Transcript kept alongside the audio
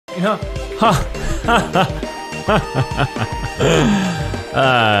You know?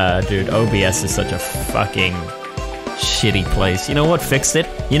 Dude, OBS is such a fucking shitty place. You know what fixed it?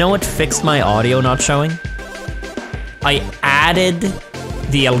 You know what fixed my audio not showing? I added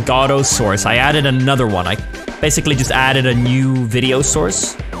the Elgato source. I added another one. I basically just added a new video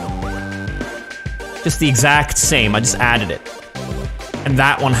source. Just the exact same, I just added it. And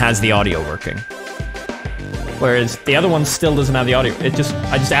that one has the audio working. Whereas the other one still doesn't have the audio. I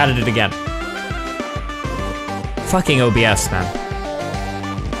just added it again. Fucking OBS, man.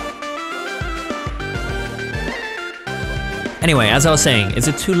 Anyway, as I was saying, is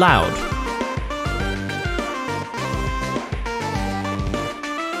it too loud?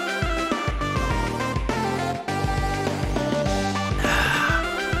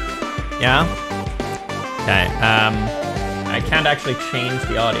 Yeah? Okay, I can't actually change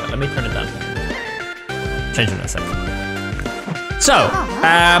the audio. Let me turn it down. Change it in a second. So,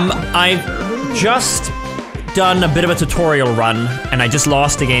 I've just done a bit of a tutorial run, and I just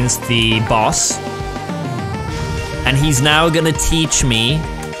lost against the boss. And he's now gonna teach me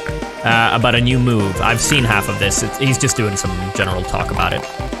about a new move. I've seen half of this. He's just doing some general talk about it.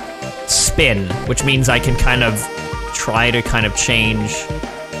 Spin, which means I can kind of try to kind of change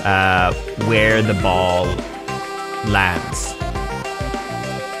where the ball lands.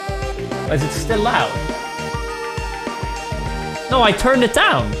 Is it still loud? No, I turned it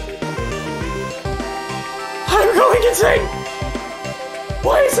down. I'm going insane.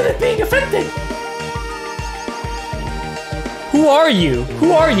 Why isn't it being affected? Who are you?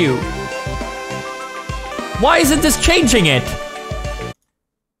 Who are you? Why isn't this changing it?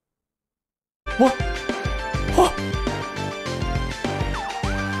 What? What?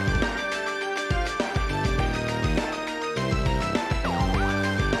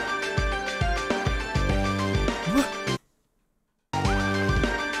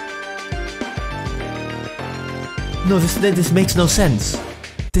 No, this makes no sense.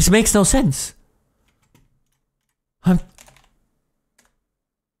 This makes no sense.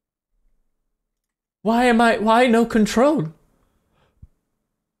 Why no control?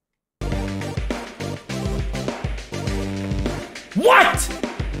 What?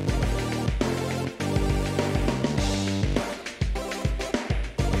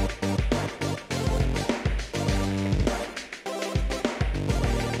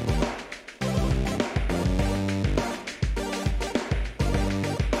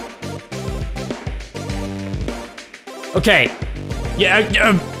 Okay.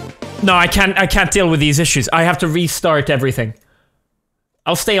 Yeah, no, I can't deal with these issues. I have to restart everything.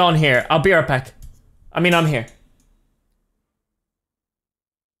 I'll stay on here. I'll be right back. I'm here.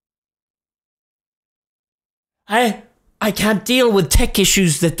 I can't deal with tech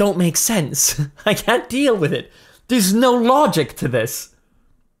issues that don't make sense. I can't deal with it. There's no logic to this.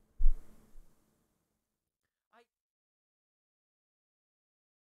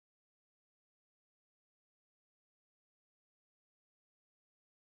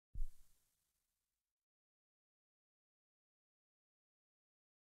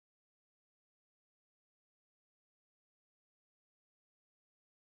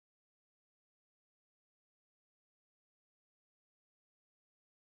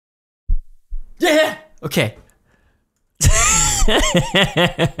 Yeah. Okay.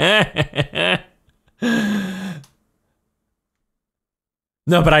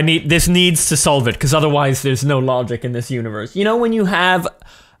 No, but this needs to solve it, because otherwise there's no logic in this universe. You know when you have,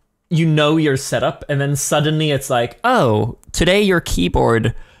 your setup, and then suddenly it's like, oh, today your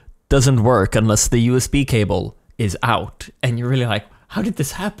keyboard doesn't work unless the USB cable is out. And you're really like, how did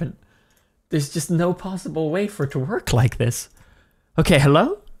this happen? There's just no possible way for it to work like this. Okay,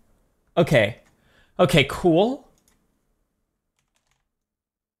 hello? Okay. Okay, cool.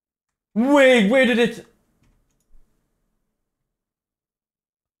 Wait, where did it...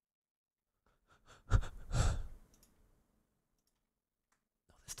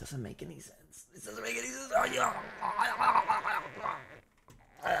 This doesn't make any sense. This doesn't make any sense.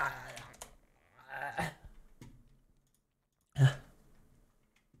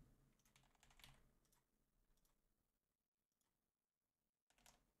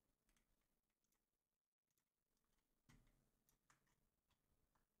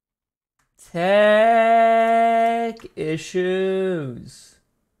 Tech issues.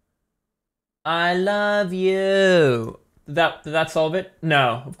 I love you. Did that solve it?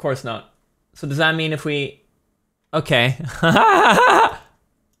 No, of course not. So does that mean if we... Okay.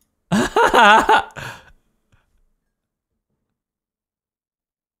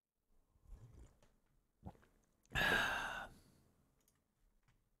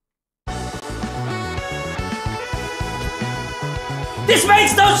 This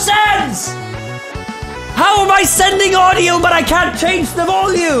makes no sense! How am I sending audio but I can't change the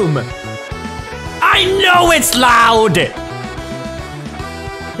volume? I know it's loud!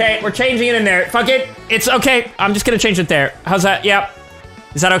 Okay, we're changing it in there. Fuck it. It's okay. I'm just gonna change it there. How's that? Yep.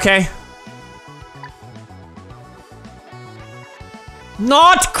 Is that okay?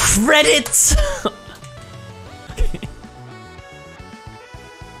 Not credits! Okay.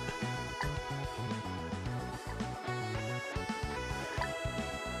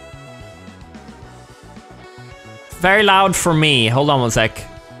 Very loud for me. Hold on one sec.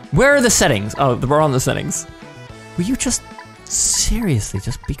 Where are the settings? Oh, we're on the settings. Will you just seriously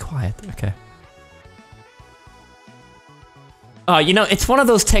just be quiet? Okay. You know, it's one of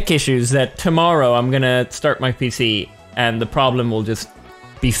those tech issues that tomorrow I'm gonna start my PC and the problem will just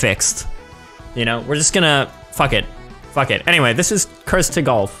be fixed. You know, we're just gonna fuck it. Fuck it. Anyway, this is Curse to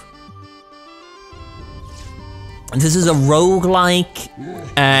Golf. This is a roguelike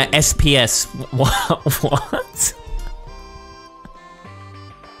SPS. What?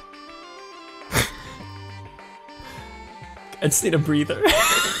 I just need a breather.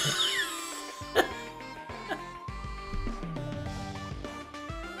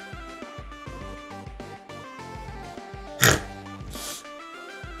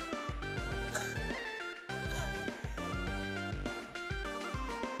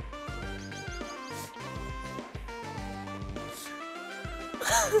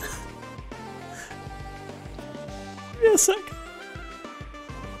 Give me a sec.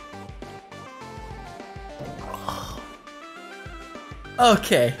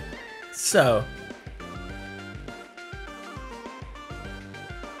 Okay, so.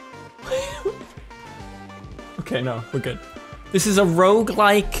 Okay, no, we're good. This is a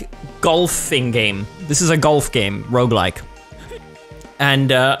roguelike golfing game. This is a golf game, roguelike.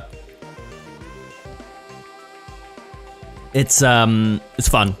 And it's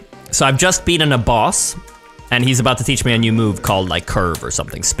fun. So I've just beaten a boss, and he's about to teach me a new move called like curve or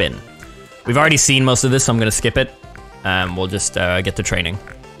something, spin. We've already seen most of this, so I'm gonna skip it. We'll just get to training.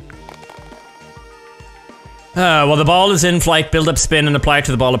 While the ball is in flight, build up spin and apply it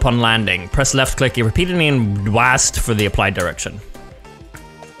to the ball upon landing. Press left click repeatedly and WASD for the applied direction.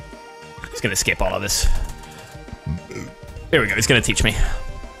 He's gonna skip all of this. Here we go, he's gonna teach me.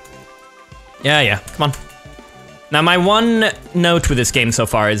 Yeah, come on. Now my one note with this game so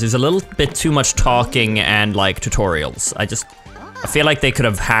far is there's a little bit too much talking and like tutorials. I feel like they could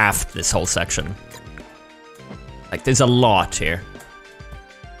have halved this whole section. Like, there's a lot here.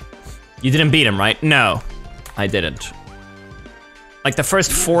 You didn't beat him, right? No, I didn't. Like, the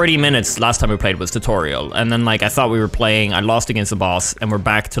first 40 minutes last time we played was tutorial, and then, like, I thought we were playing, I lost against the boss, and we're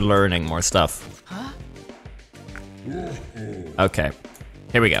back to learning more stuff. Okay,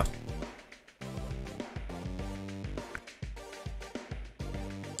 here we go.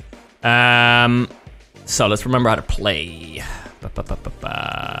 So let's remember how to play.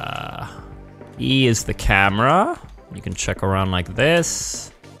 E is the camera. You can check around like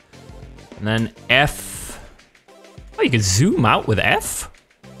this. And then F. Oh, you can zoom out with F?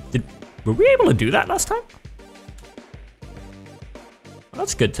 Were we able to do that last time? Well,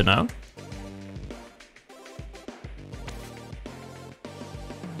 that's good to know.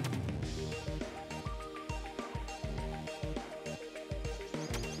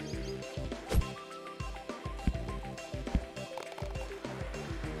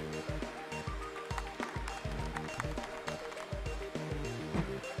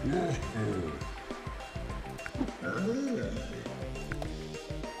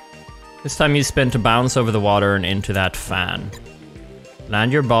 This time you spin to bounce over the water and into that fan.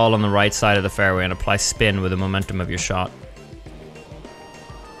 Land your ball on the right side of the fairway and apply spin with the momentum of your shot.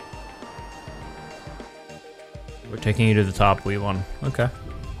 We're taking you to the top, we won. Okay.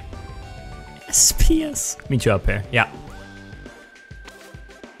 SPS. Meet you up here, yeah.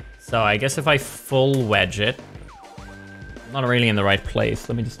 So I guess if I full wedge it, I'm not really in the right place.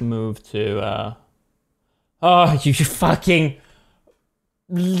 Let me just move to, oh, you fucking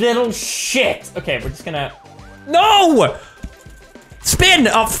little shit. Okay, we're just gonna, no! Spin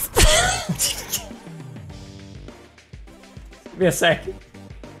off. Give me a sec.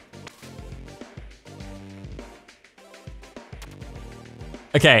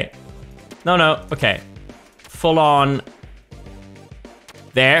 Okay. No, okay. Full on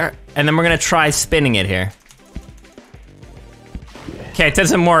there, and then we're gonna try spinning it here. Okay, it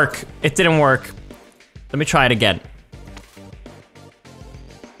doesn't work. It didn't work. Let me try it again.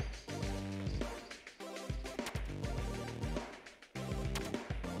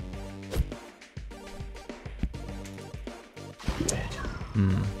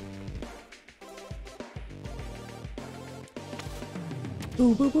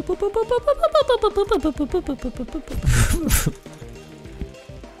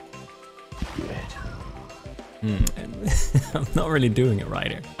 I'm not really doing it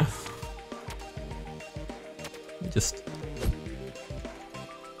right here. Just...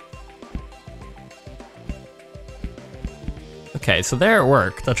 Okay, so there it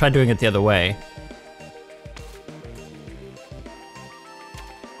worked. I'll try doing it the other way.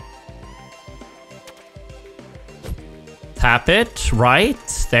 Tap it,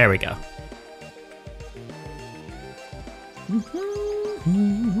 right? There we go.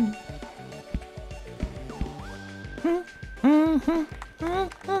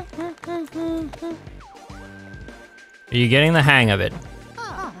 Are you getting the hang of it?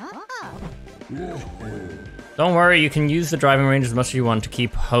 Don't worry, you can use the driving range as much as you want to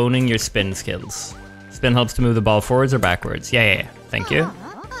keep honing your spin skills. Spin helps to move the ball forwards or backwards. Yeah. Thank you.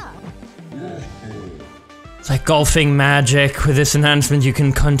 It's like golfing magic. With this enhancement, you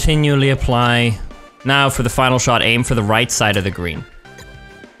can continually apply. Now, for the final shot, aim for the right side of the green.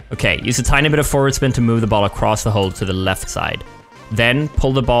 Okay, use a tiny bit of forward spin to move the ball across the hole to the left side. Then,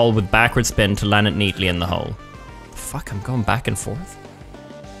 pull the ball with backward spin to land it neatly in the hole. Fuck, I'm going back and forth.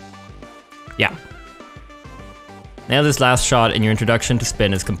 Yeah. Nail this last shot and your introduction to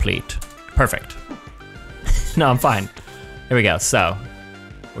spin is complete. Perfect. No, I'm fine. Here we go. So,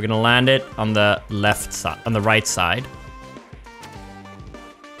 we're gonna land it on the left side, on the right side.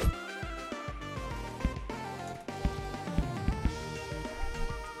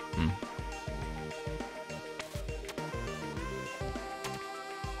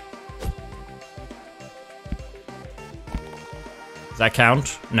 Does that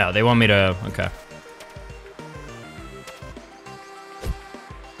count? No, they want me to, okay.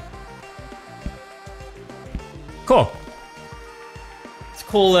 Cool. It's a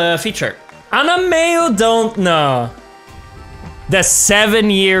cool feature. Anameo don't know. The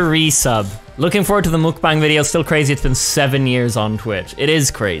 7-year resub. Looking forward to the mukbang video. Still crazy, it's been 7 years on Twitch. It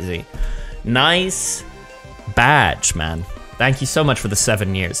is crazy. Nice badge, man. Thank you so much for the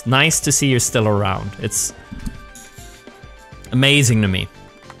 7 years. Nice to see you're still around. It's amazing to me.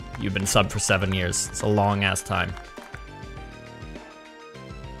 You've been subbed for 7 years. It's a long ass time.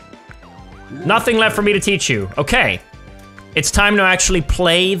 Nothing left for me to teach you. Okay. It's time to actually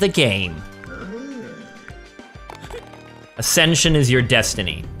play the game. Ascension is your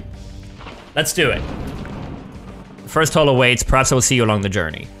destiny. Let's do it. The first hole awaits. Perhaps I will see you along the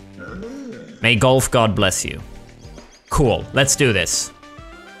journey. May golf god bless you. Cool. Let's do this.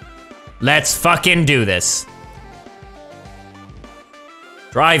 Let's fucking do this.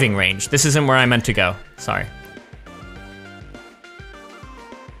 Driving range. This isn't where I meant to go. Sorry.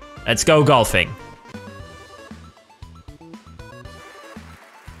 Let's go golfing.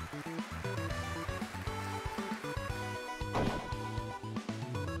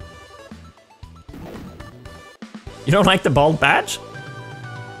 You don't like the bald badge?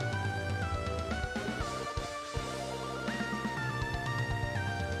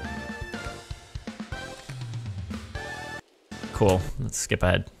 Cool. Let's skip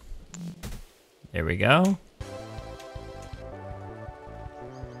ahead. There we go.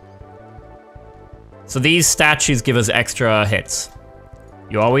 So these statues give us extra hits.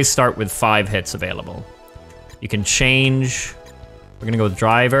 You always start with 5 hits available. You can change. We're gonna go with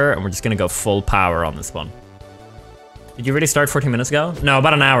driver, and we're just gonna go full power on this one. Did you really start 14 minutes ago? No,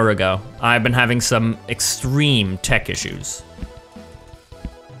 about an hour ago. I've been having some extreme tech issues.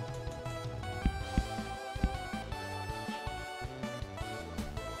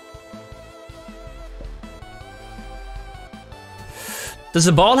 Does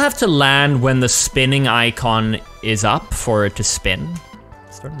the ball have to land when the spinning icon is up for it to spin?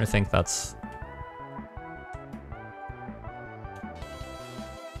 I'm starting to think that's...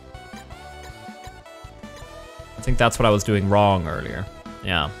 I think that's what I was doing wrong earlier.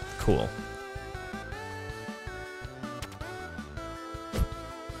 Yeah, cool.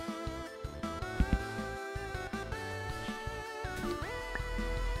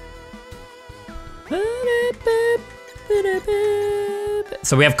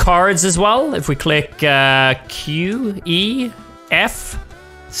 So we have cards as well. If we click Q, E, F,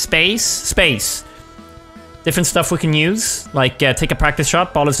 space. Different stuff we can use, like take a practice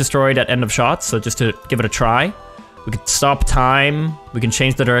shot, ball is destroyed at end of shot, so just to give it a try. We can stop time, we can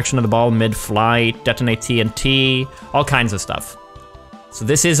change the direction of the ball mid-flight, detonate TNT, all kinds of stuff. So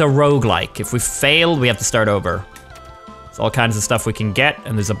this is a roguelike. If we fail, we have to start over. It's all kinds of stuff we can get,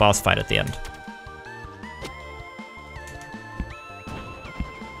 and there's a boss fight at the end.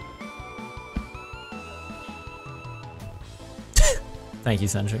 Thank you,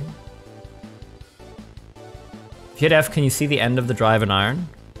 Sanjay. Hit F, can you see the end of the drive in iron?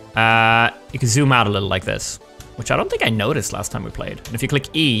 You can zoom out a little like this, which I don't think I noticed last time we played. And if you click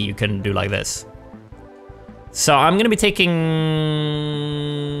E, you can do like this. So I'm gonna be taking...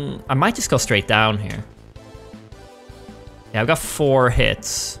 I might just go straight down here. Yeah, I've got 4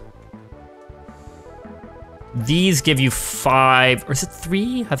 hits. These give you 5, or is it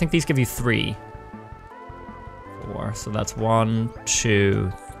 3? I think these give you 3. 4, so that's 1,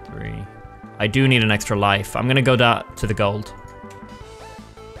 2, 3. I do need an extra life. I'm gonna go down to the gold.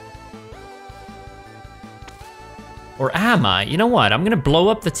 Or am I? You know what? I'm gonna blow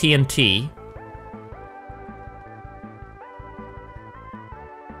up the TNT.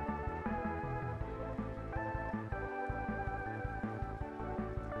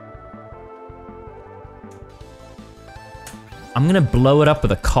 I'm gonna blow it up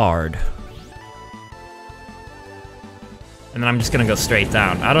with a card. And then I'm just gonna go straight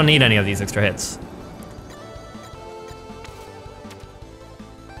down. I don't need any of these extra hits.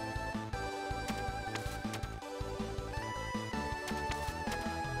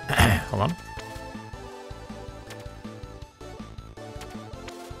 Hold on.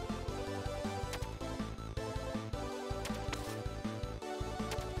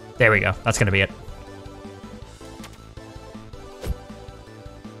 There we go. That's gonna be it.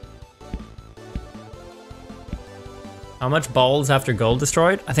 How much balls after gold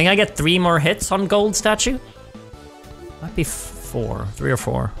destroyed? I think I get 3 more hits on gold statue. Might be 4, 3 or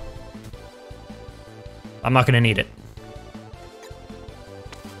 4. I'm not gonna need it.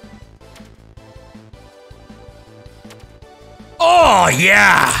 Oh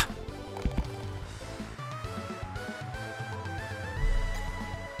yeah!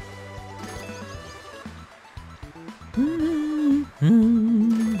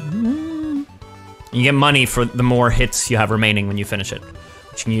 You get money for the more hits you have remaining when you finish it,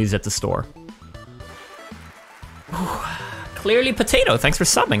 which you can use at the store. Whew. Clearly Potato, thanks for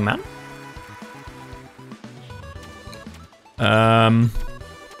subbing, man.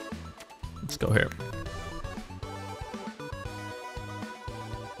 Let's go here.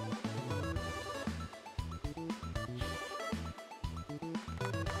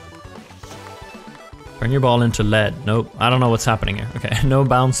 Turn your ball into lead. Nope, I don't know what's happening here. Okay, no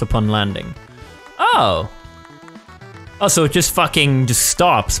bounce upon landing. Oh. Oh, so it just fucking just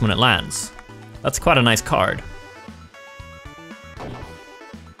stops when it lands. That's quite a nice card.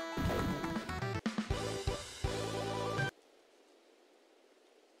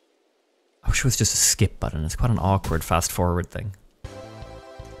 I wish it was just a skip button. It's quite an awkward fast forward thing.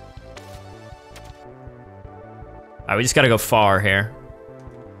 Alright, we just gotta go far here.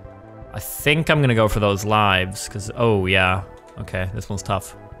 I think I'm gonna go for those lives, because, oh yeah. Okay, this one's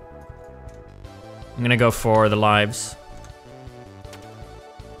tough. I'm gonna go for the lives.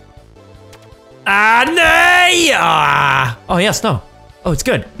 Ah, no! Ah! Oh, yes, no. Oh, it's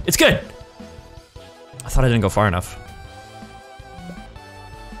good. It's good. I thought I didn't go far enough.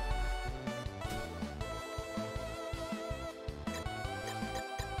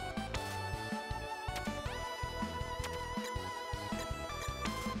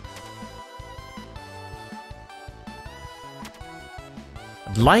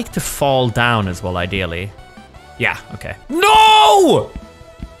 I'd like to fall down as well, ideally. Yeah, okay. No!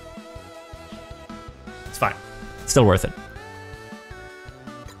 It's fine. Still worth it.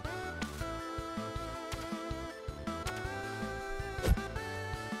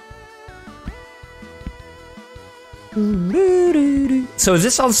 So is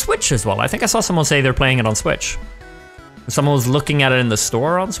this on Switch as well? I think I saw someone say they're playing it on Switch. Someone was looking at it in the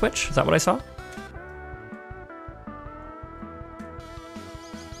store on Switch. Is that what I saw?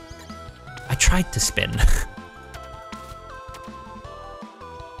 I tried to spin.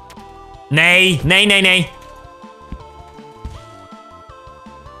 Nay, nay, nay, nay.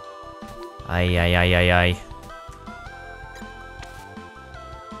 Ay, ay, ay, ay, ay.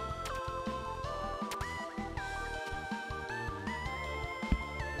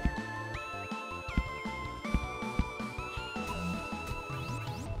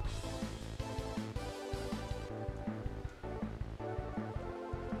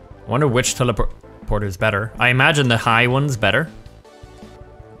 I wonder which teleporter is better. I imagine the high one's better.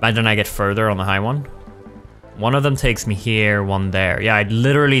 Imagine I get further on the high one. One of them takes me here, one there. Yeah, I'd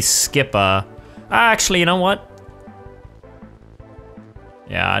literally skip a... Actually, you know what?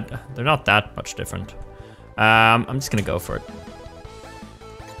 Yeah, they're not that much different. I'm just gonna go for it.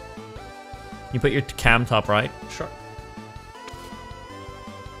 You put your cam top right? Sure.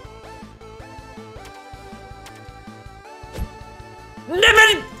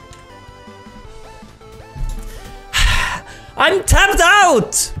 I'm tapped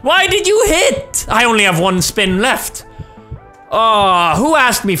out! Why did you hit? I only have one spin left. Oh, who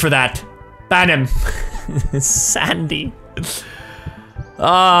asked me for that? Ban him. Sandy.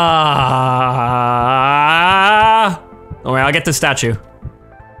 Ah. Don't worry, I'll get the statue.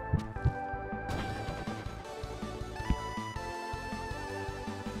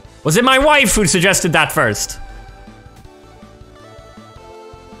 Was it my wife who suggested that first?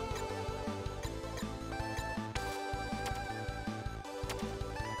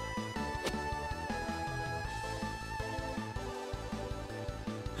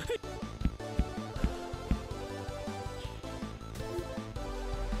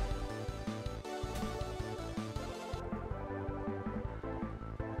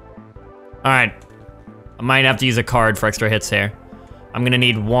 All right, I might have to use a card for extra hits here. I'm gonna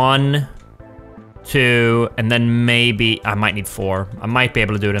need 1, 2, and then maybe, I might need 4. I might be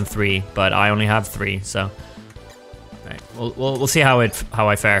able to do it in 3, but I only have 3, so. All right, we'll see how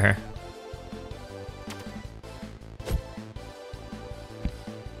I fare here.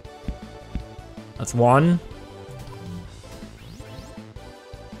 That's 1.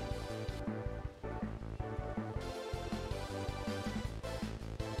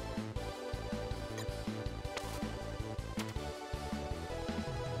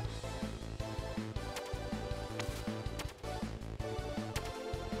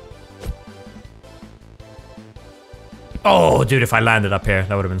 Oh, dude, if I landed up here,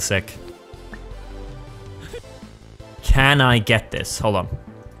 that would have been sick. Can I get this? Hold on.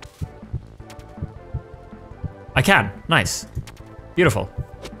 I can. Nice. Beautiful.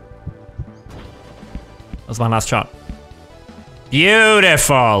 That was my last shot.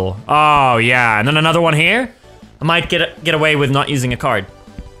 Beautiful. Oh, yeah. And then another one here. I might get away with not using a card.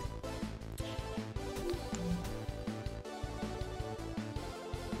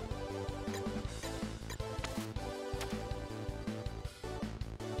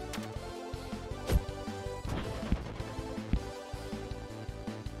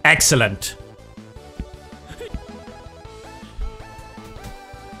 Excellent.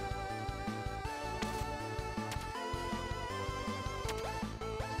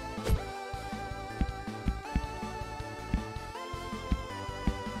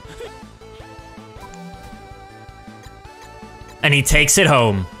 And he takes it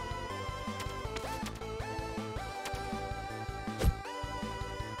home.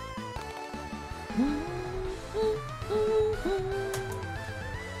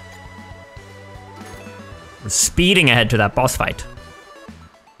 Speeding ahead to that boss fight.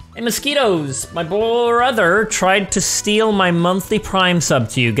 Hey mosquitoes, my brother tried to steal my monthly Prime sub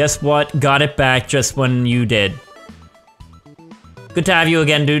to you. Guess what? Got it back just when you did. Good to have you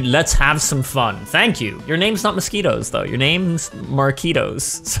again, dude. Let's have some fun. Thank you. Your name's not Mosquitoes though. Your name's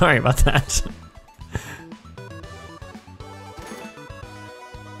Marquitos. Sorry about that.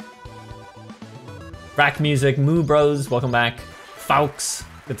 Rack Music, Moo Bros, welcome back. Faux,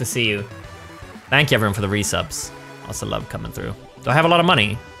 good to see you. Thank you everyone for the resubs. Also love coming through. Do I have a lot of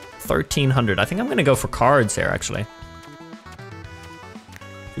money? 1,300. I think I'm gonna go for cards here actually.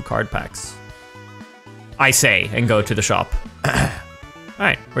 2 card packs. I say, and go to the shop. All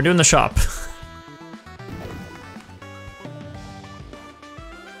right, we're doing the shop.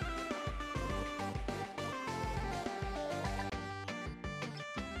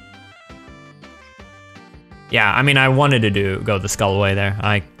 Yeah, I mean, I wanted to go the skull way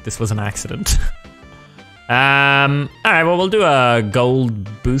there. This was an accident. All right, well, we'll do a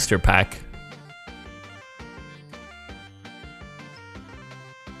gold booster pack.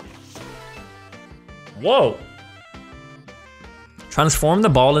 Whoa. Transform the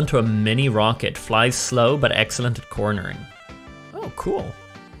ball into a mini rocket. Flies slow, but excellent at cornering. Oh, cool.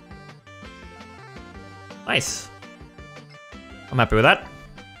 Nice. I'm happy with that.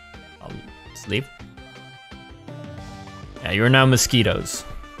 I'll just leave. Yeah, you're now mosquitoes.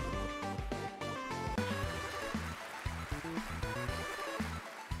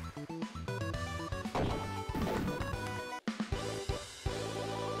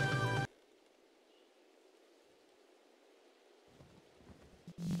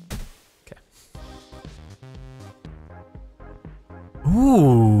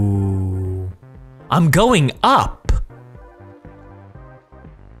 Ooh, I'm going up.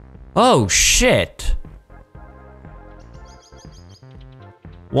 Oh shit.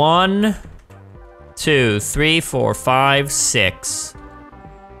 1, 2, 3, 4, 5, 6.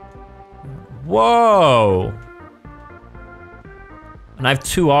 Whoa. And I have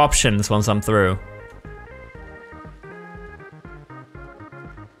 2 options once I'm through.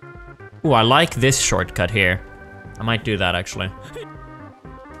 Ooh, I like this shortcut here. I might do that actually.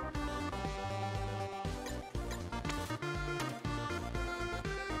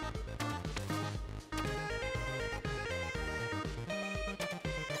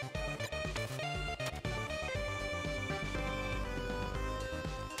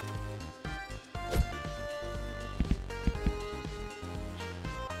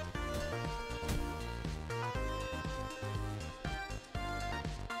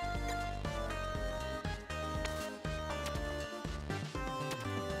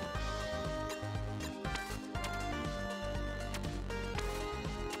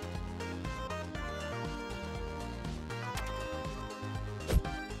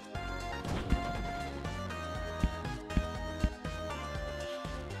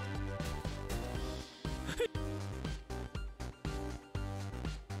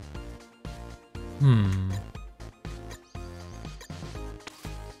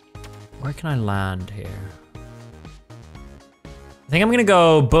 Where can I land here? I think I'm gonna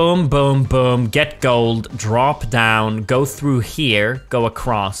go boom, boom, boom, get gold, drop down, go through here, go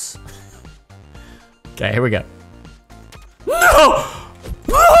across. Okay, here we go. No!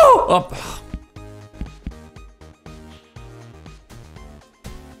 No! Oh.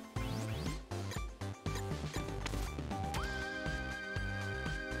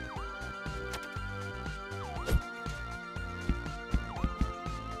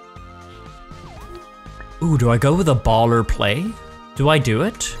 Ooh, do I go with a baller play? Do I do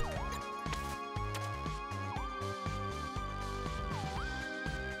it?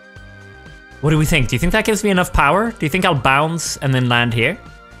 What do we think? Do you think that gives me enough power? Do you think I'll bounce and then land here?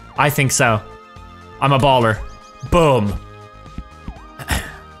 I think so. I'm a baller. Boom.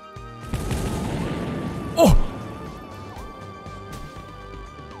 Oh!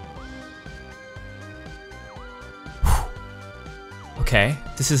 Okay,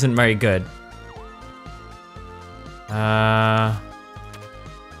 this isn't very good.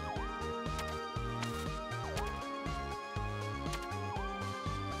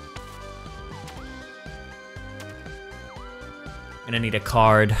 Gonna need a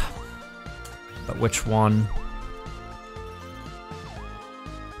card, but which one?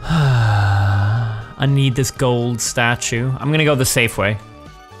 I need this gold statue. I'm gonna go the safe way.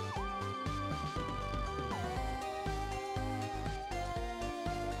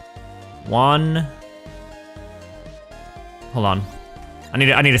 One. Hold on. I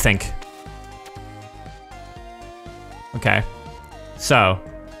need to think. Okay. So.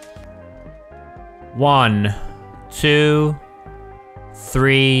 1, 2,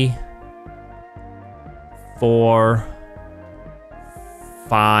 3, 4,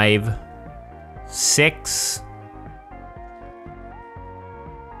 5, 6.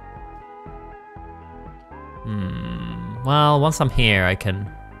 Well, once I'm here, I can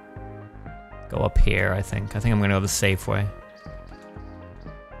go up here, I think. I think I'm gonna go the safe way.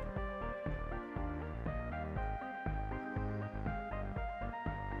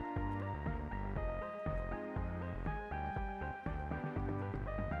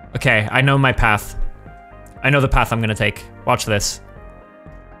 Okay, I know my path. I know the path I'm gonna take. Watch this.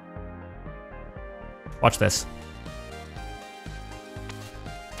 Watch this.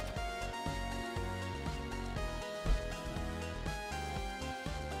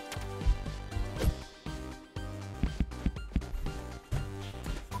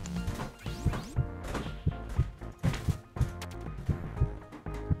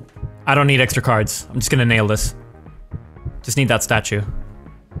 I don't need extra cards. I'm just gonna nail this. Just need that statue.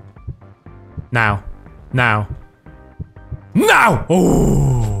 Now. Now. Now!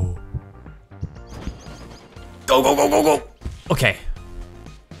 Oh! Go, go, go, go, go! Okay.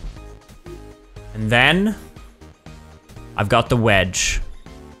 And then I've got the wedge.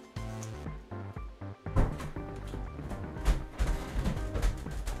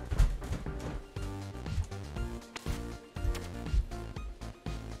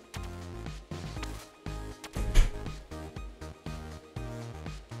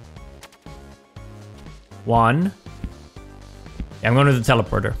 One. Yeah, I'm going to the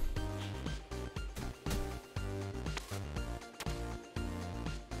teleporter.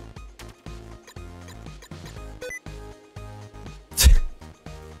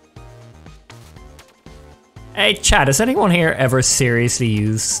 Hey, chat, has anyone here ever seriously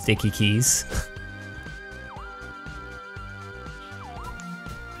used sticky keys?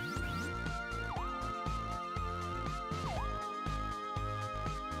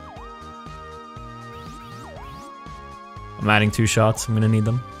 I'm adding 2 shots, I'm gonna need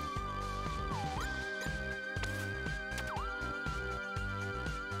them.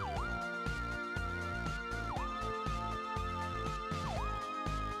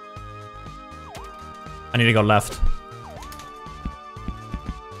 I need to go left.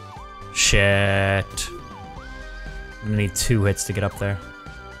 Shit. I'm gonna need 2 hits to get up there.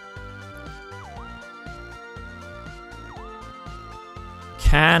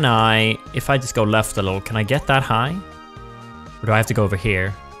 Can I, if I just go left a little, can I get that high? Or do I have to go over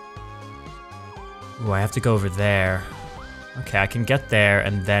here? Ooh, I have to go over there. Okay, I can get there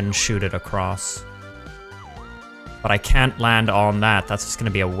and then shoot it across. But I can't land on that. That's just gonna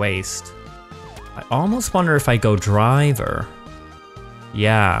be a waste. I almost wonder if I go driver.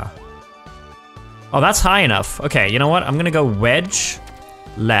 Yeah. Oh, that's high enough. Okay, you know what? I'm gonna go wedge,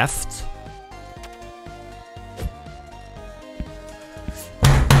 left.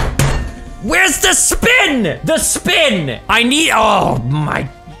 Where's the spin? The spin! I need, oh my.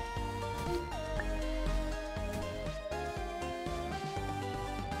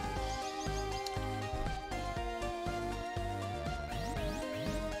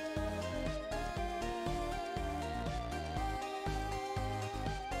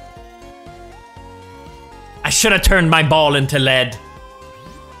 should have turned my ball into lead.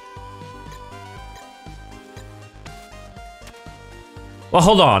 Well,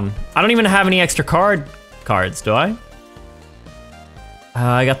 hold on. I don't even have any extra cards, do I?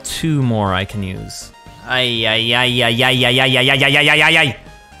 I got 2 more I can use. Ay, ay, ay, ay, ay, ay, ay, ay, ay, ay, ay, ay, ay.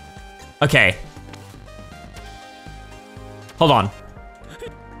 Okay. Hold on.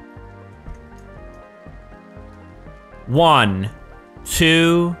 1,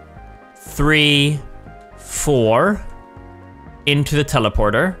 2, 3, 4. Into the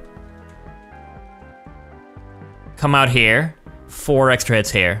teleporter. Come out here. 4 extra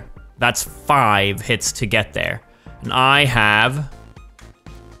hits here. That's 5 hits to get there. And I have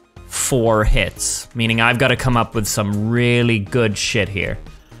 4 hits, meaning I've got to come up with some really good shit here.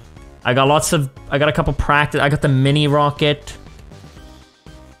 I got a couple practice. I got the mini rocket.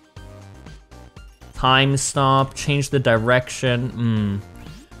 Time stop, change the direction.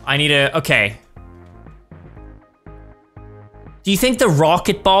 I need a, okay. Do you think the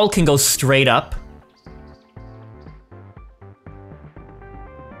rocket ball can go straight up?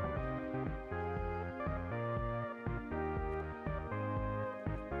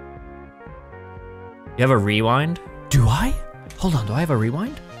 You have a rewind? Do I? Hold on, do I have a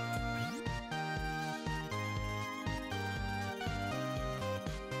rewind?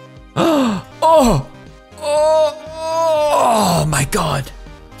 Oh my god.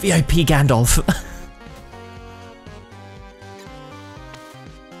 VIP Gandalf.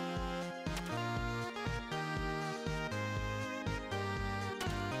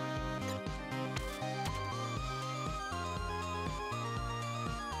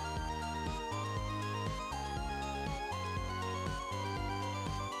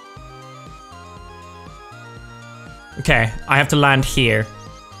 Okay, I have to land here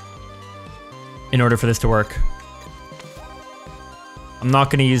in order for this to work. I'm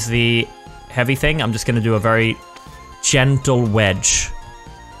not gonna use the heavy thing, I'm just gonna do a very gentle wedge.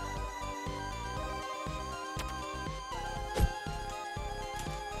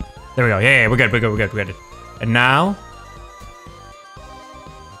 There we go, yeah, we're good. And now,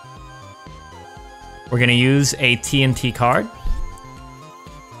 we're gonna use a TNT card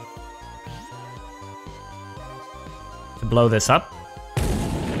to blow this up.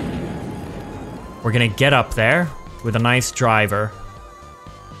 We're gonna get up there with a nice driver.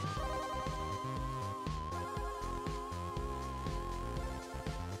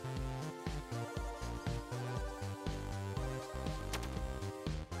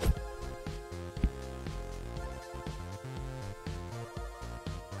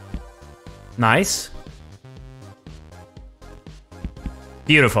 Nice.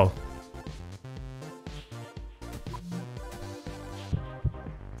 Beautiful.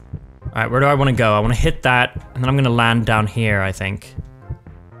 Alright, where do I want to go? I want to hit that, and then I'm going to land down here, I think.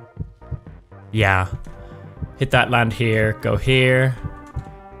 Yeah. Hit that, land here, go here.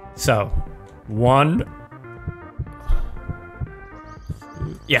 So, 1.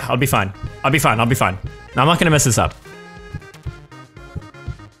 Yeah, I'll be fine. I'll be fine. Now, I'm not going to mess this up.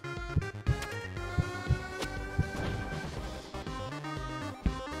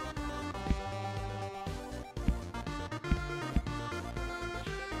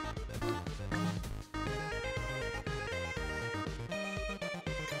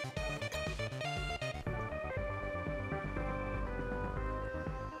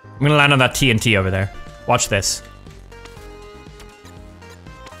 I'm gonna land on that TNT over there. Watch this.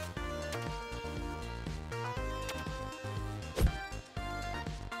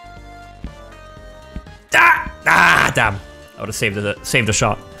 Ah, damn. I would have saved a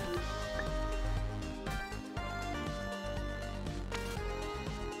shot.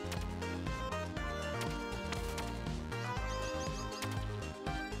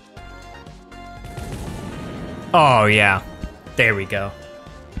 Oh yeah. There we go.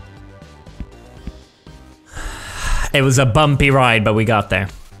 It was a bumpy ride, but we got there.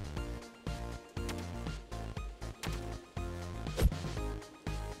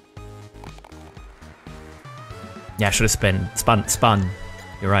 Yeah, should have spun.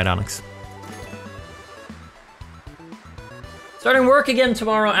 You're right, Onyx. Starting work again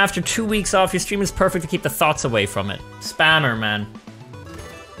tomorrow after 2 weeks off. Your stream is perfect to keep the thoughts away from it. Spammer, man.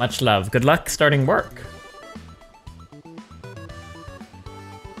 Much love. Good luck starting work.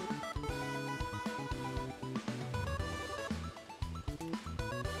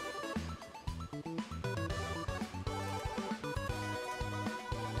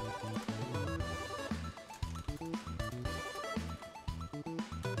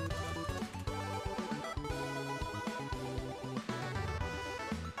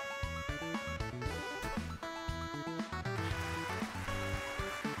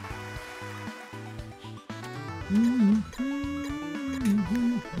 I'm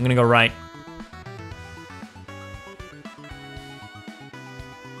gonna go right.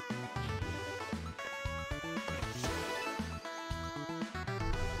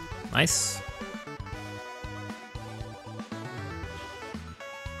 Nice.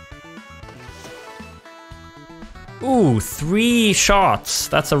 Ooh, 3 shots.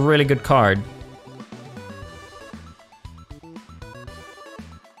 That's a really good card.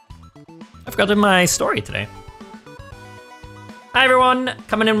 I've got in my story today. Hi everyone,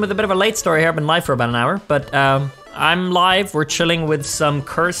 coming in with a bit of a late story here. I've been live for about an hour, but I'm live. We're chilling with some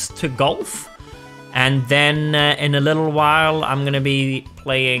Curse to Golf. And then in a little while, I'm gonna be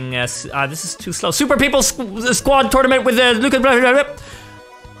playing, this is too slow, Super People Squad Tournament with Lucas. Coming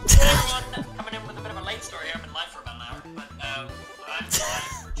in with a bit of a late story here. I've been live for about an hour, but I'm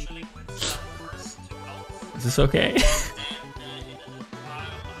live. We're chilling with some Curse to Golf. Is this okay?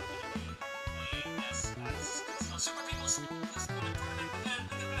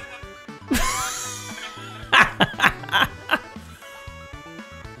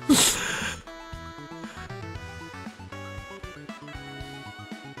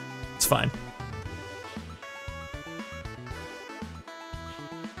 It's fine.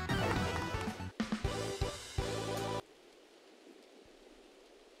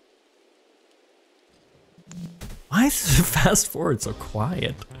 Why is the fast forward so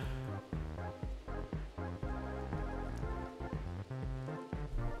quiet?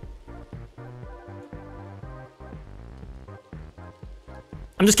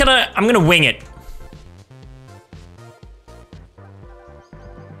 I'm gonna wing it.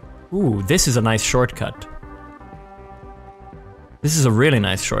 Ooh, this is a nice shortcut. This is a really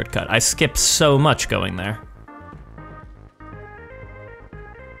nice shortcut. I skipped so much going there.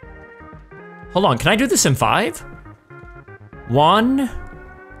 Hold on, can I do this in 5? 1,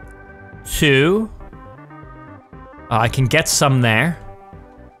 2. I can get some there.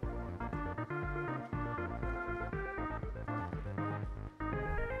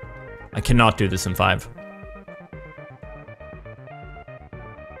 I cannot do this in 5.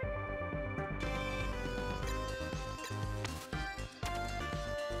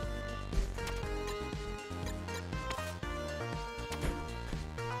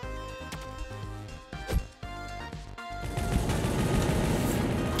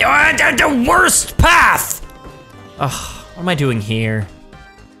 The worst path! Ugh, what am I doing here?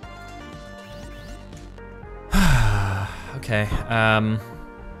 Okay, oh,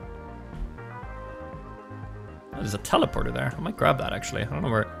 there's a teleporter there. I might grab that actually. I don't know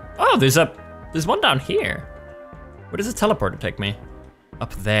where. Oh, there's one down here. Where does the teleporter take me?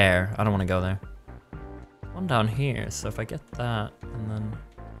 Up there. I don't want to go there. One down here. So if I get that and then.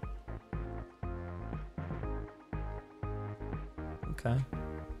 Okay.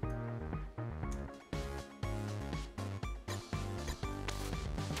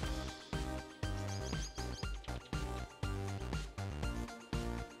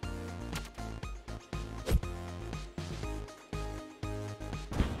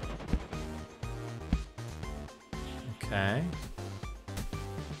 Okay.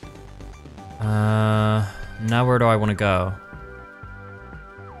 Now where do I want to go?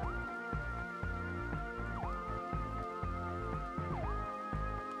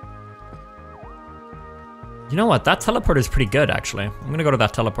 You know what? That teleporter is pretty good, actually. I'm gonna go to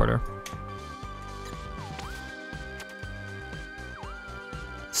that teleporter.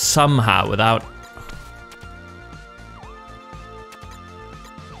 Somehow, without...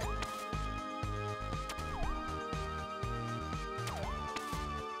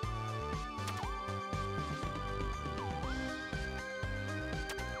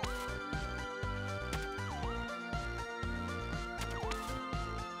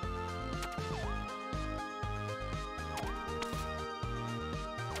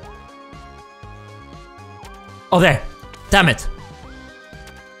 Oh, there. Damn it.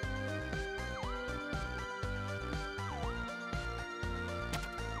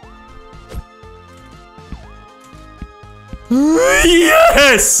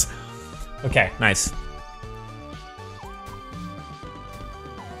 Yes! Okay, nice.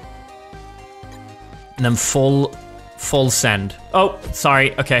 And then full send. Oh,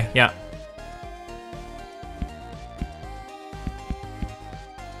 sorry. Okay, yeah.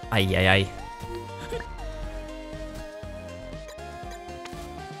 Ay, ay, ay.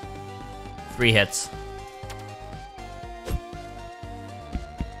 Three hits.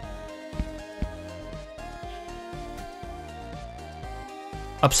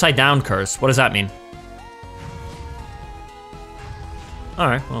 Upside down curse. What does that mean? All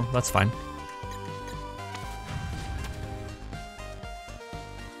right, well, that's fine.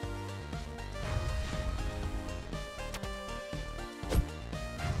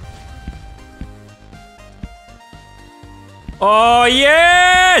 Oh,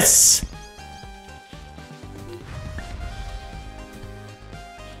 yes!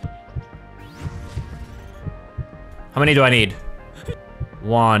 How many do I need?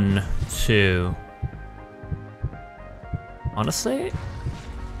 1, 2. Honestly,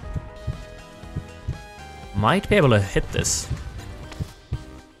 might be able to hit this.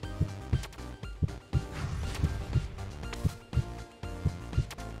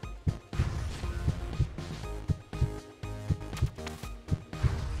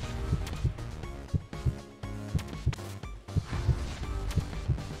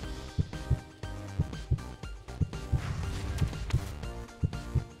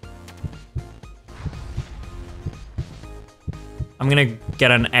 I'm gonna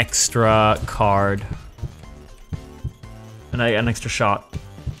get an extra card. An extra shot.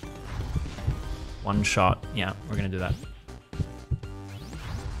 1 shot. Yeah, we're gonna do that.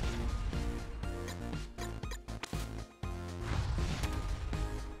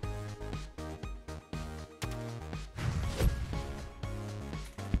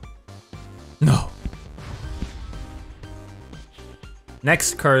 No.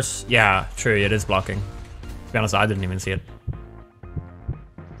 Next curse. Yeah, true, it is blocking. To be honest, I didn't even see it.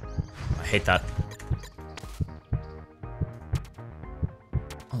 I hate that.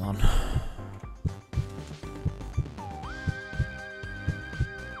 Hold on.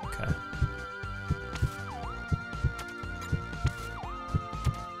 Okay.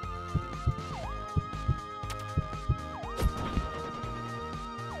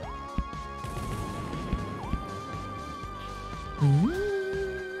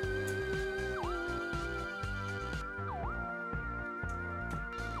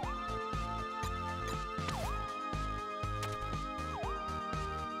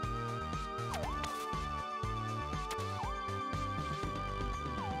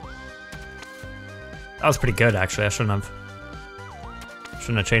 That was pretty good, actually. I shouldn't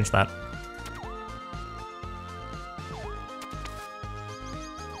have changed that.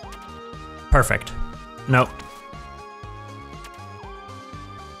 Perfect. Nope.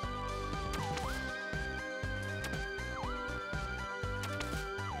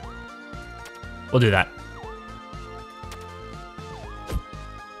 We'll do that.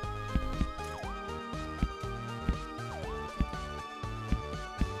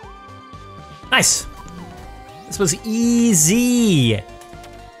 Nice. This was easy.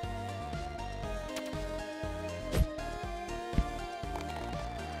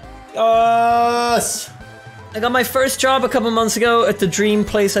 Yes! I got my first job a couple months ago at the dream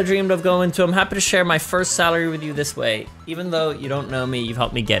place I dreamed of going to. I'm happy to share my first salary with you this way. Even though you don't know me, you've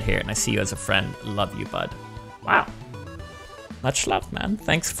helped me get here, and I see you as a friend. Love you, bud. Wow. Much love, man.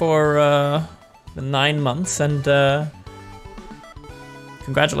 Thanks for the 9 months, and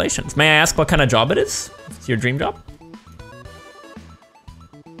congratulations. May I ask what kind of job it is? It's your dream job?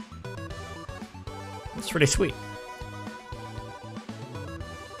 That's really sweet.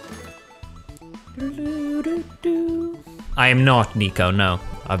 I am not Nico, no.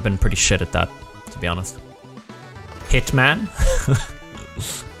 I've been pretty shit at that, to be honest. Hitman?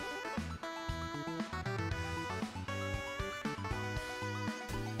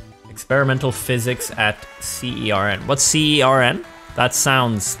 Experimental physics at CERN. What's CERN? That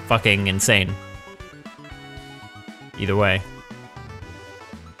sounds fucking insane. Either way.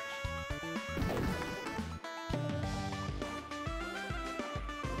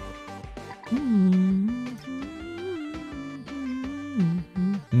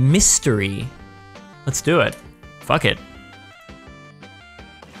 Mystery. Let's do it. Fuck it.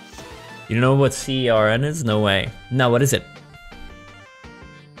 You know what CERN is? No way. No, what is it?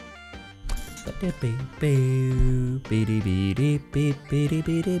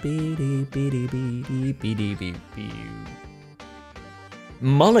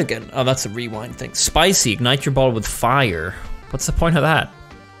 Mulligan. Oh, that's a rewind thing. Spicy. Ignite your ball with fire. What's the point of that?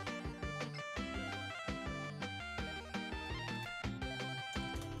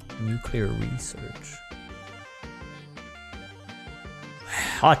 Nuclear research.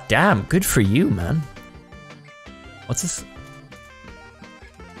 Hot damn, good for you, man. What's this?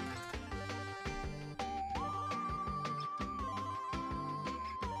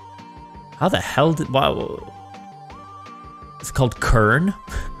 How the hell did, wow. It's called Kern?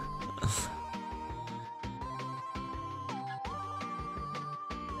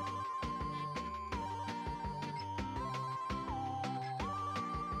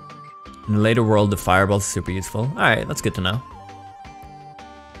 In the later world, the fireball's super useful. All right, that's good to know.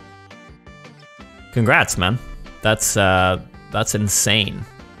 Congrats, man. That's insane.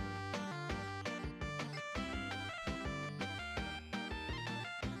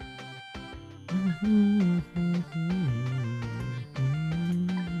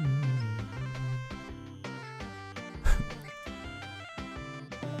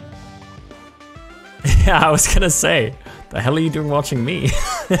 Yeah, I was gonna say, the hell are you doing watching me?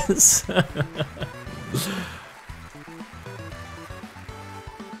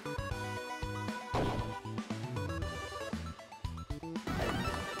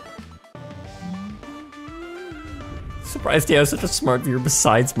 Surprised he has such a smart viewer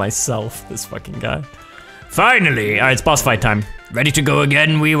besides myself, this fucking guy. Finally! Alright, it's boss fight time. Ready to go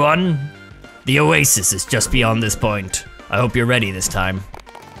again, Wee One? The Oasis is just beyond this point. I hope you're ready this time.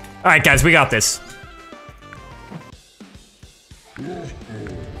 Alright guys, we got this.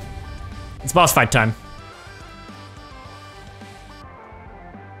 It's boss fight time.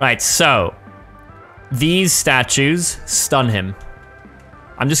 Right, so these statues stun him.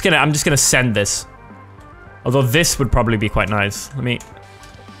 I'm just gonna send this. Although this would probably be quite nice. Let me.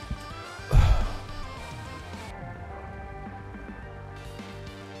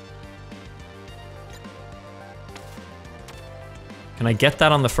 Can I get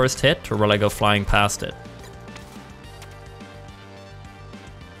that on the first hit, or will I go flying past it?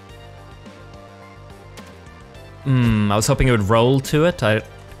 I was hoping it would roll to it.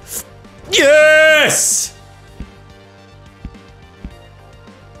 Yes!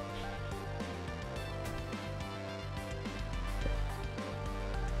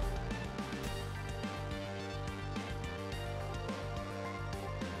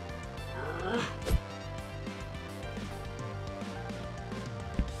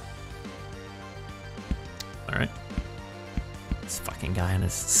 All right. This fucking guy and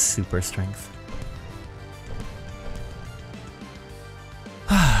his super strength.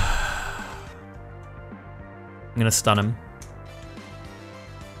 I'm gonna stun him.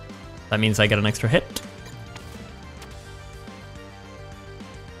 That means I get an extra hit.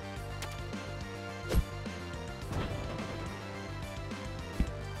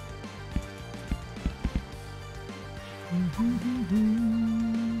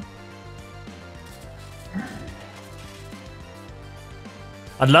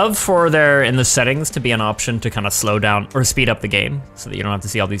 I'd love for there in the settings to be an option to kind of slow down or speed up the game so that you don't have to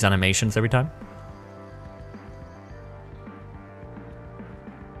see all these animations every time.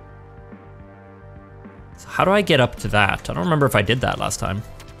 So how do I get up to that? I don't remember if I did that last time.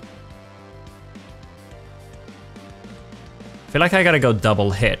 I feel like I gotta go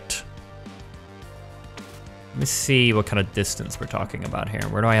double hit. Let me see what kind of distance we're talking about here.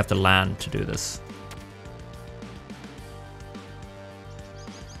 Where do I have to land to do this?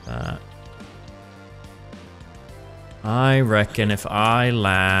 I reckon if I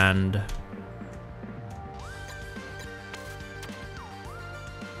land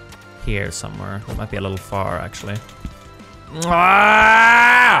here somewhere, that might be a little far actually.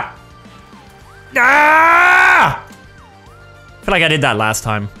 Ah! Ah! I feel like I did that last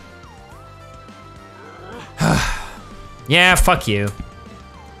time. Yeah, fuck you.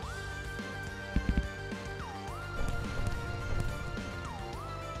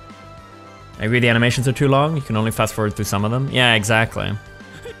 I agree the animations are too long. You can only fast forward through some of them. Yeah, exactly.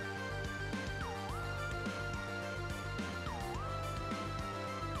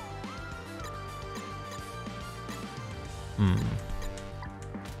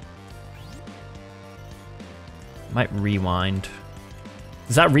 Might rewind.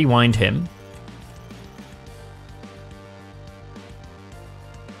 Does that rewind him?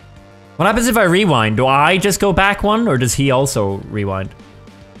 What happens if I rewind? Do I just go back one, or does he also rewind?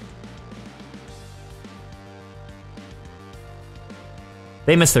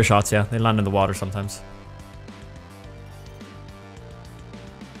 They miss their shots, yeah. They land in the water sometimes.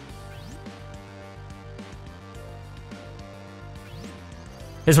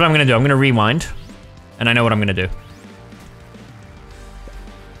 Here's what I'm gonna do. I'm gonna rewind, and I know what I'm gonna do.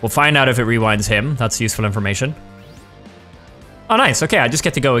 We'll find out if it rewinds him. That's useful information. Oh, nice. Okay, I just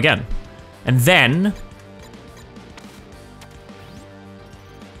get to go again. And then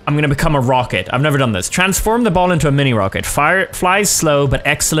I'm gonna become a rocket. I've never done this. Transform the ball into a mini rocket. Flies slow, but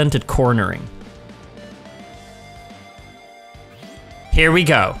excellent at cornering. Here we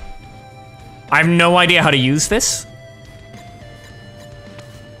go. I have no idea how to use this.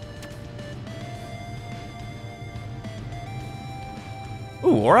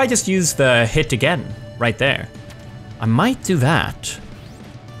 Ooh, or I just use the hit again, right there. I might do that.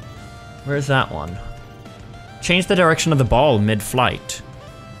 Where's that one? Change the direction of the ball mid-flight.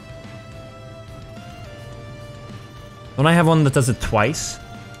 Don't I have one that does it twice?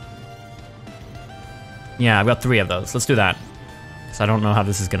 Yeah, I've got 3 of those. Let's do that. Because I don't know how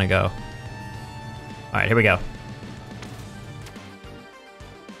this is gonna go. Alright, here we go.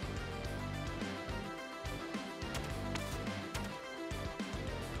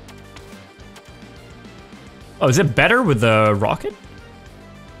 Oh, is it better with the rocket?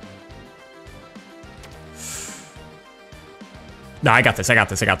 No, I got this, I got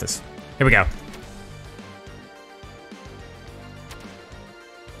this, I got this. Here we go.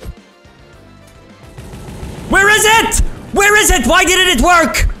 Where is it? Where is it? Why didn't it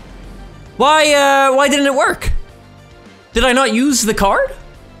work? Why didn't it work? Did I not use the card?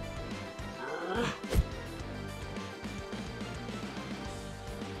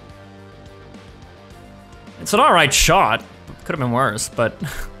 It's an alright shot. Could have been worse, but...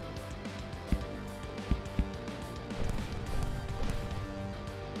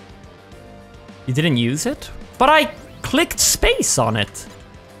 You didn't use it? But I clicked space on it.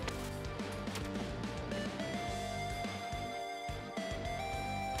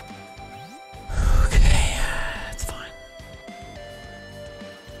 Okay, it's fine.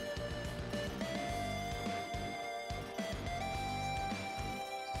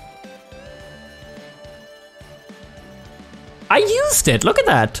 I used it, look at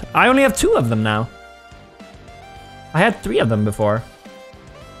that. I only have 2 of them now. I had 3 of them before.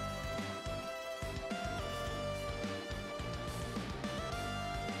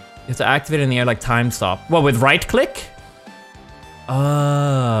 You have to activate it in the air like time stop. What, with right click?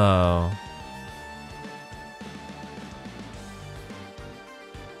 Oh.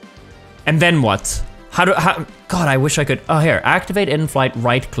 And then what? How, God, I wish I could, oh here, activate in-flight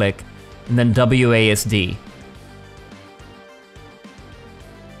right click, and then WASD.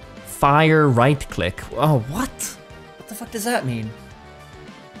 Fire right click. Oh, what? What the fuck does that mean?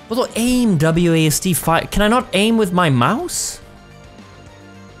 What do aim WASD fire? Can I not aim with my mouse?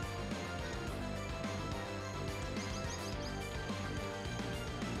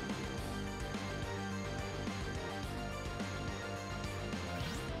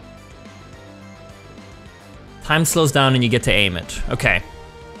 Time slows down and you get to aim it. Okay.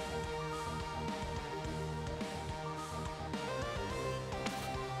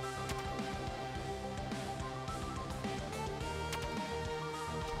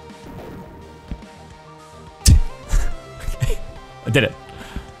 I did it.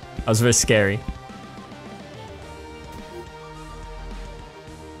 That was very scary.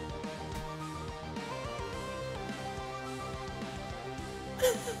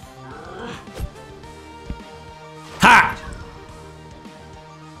 Ha!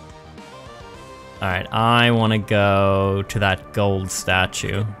 Alright, I want to go to that gold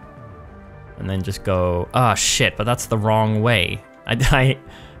statue. And then just go... Oh, shit, but that's the wrong way. I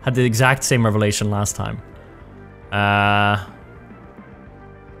had the exact same revelation last time.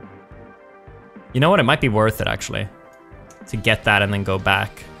 You know what? It might be worth it, actually. To get that and then go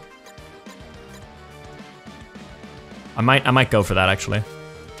back. I might go for that, actually.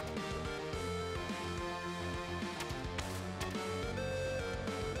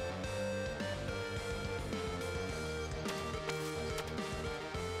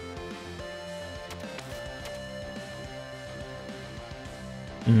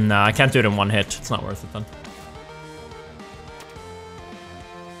 No, I can't do it in one hit. It's not worth it then.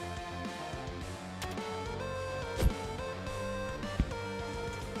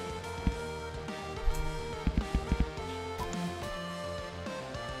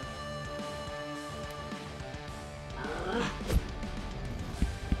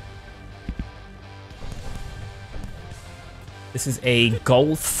 This is a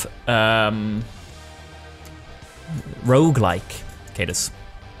golf roguelike, Cadus.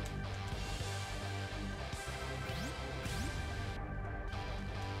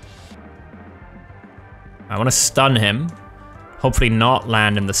 I want to stun him, hopefully not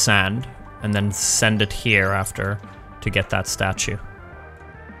land in the sand, and then send it here after to get that statue.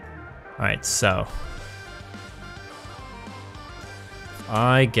 Alright, so.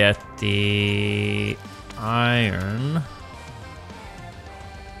 I get the iron.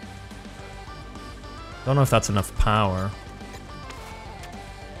 Don't know if that's enough power.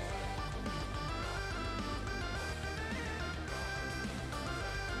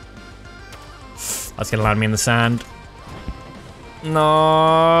 That's gonna land me in the sand.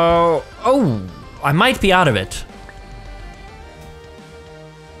 No. Oh, I might be out of it.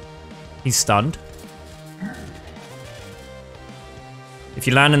 He's stunned. If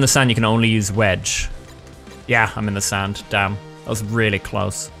you land in the sand, you can only use wedge. Yeah, I'm in the sand. Damn, that was really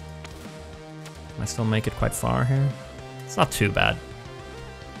close. Can I still make it quite far here? It's not too bad.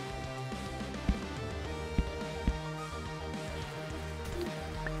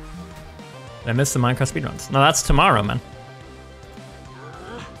 Did I miss the Minecraft speedruns? No, that's tomorrow, man.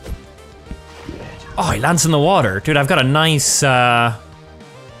 Oh, he lands in the water. Dude, I've got a nice... Okay,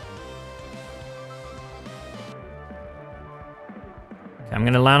 I'm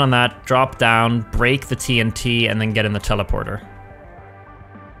gonna land on that, drop down, break the TNT, and then get in the teleporter.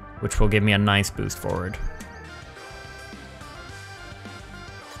 Which will give me a nice boost forward.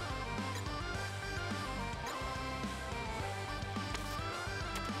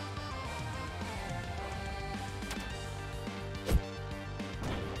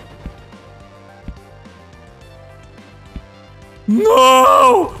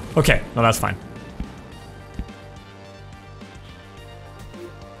 No! Okay, no, that's fine.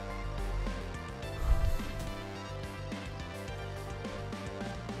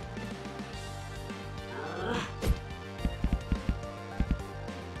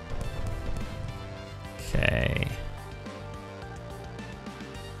 Okay.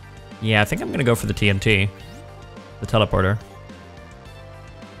 Yeah, I think I'm gonna go for the TNT. The teleporter.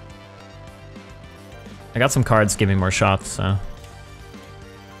 I got some cards to give me more shots, so...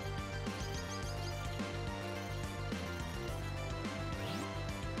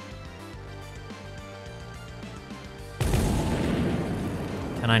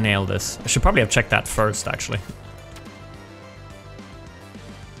 Can I nail this? I should probably have checked that first, actually.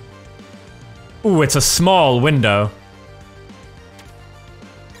 Ooh, it's a small window.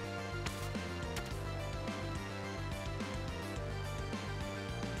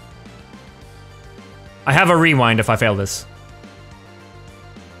 I have a rewind if I fail this.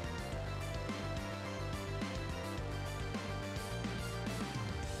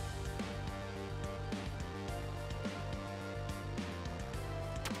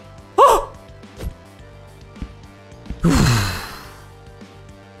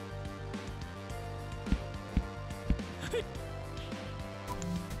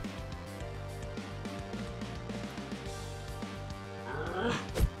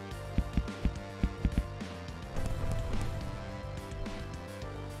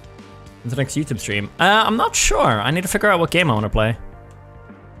 The next YouTube stream? I'm not sure. I need to figure out what game I want to play.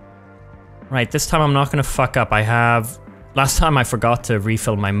 Right, this time I'm not gonna fuck up. Last time I forgot to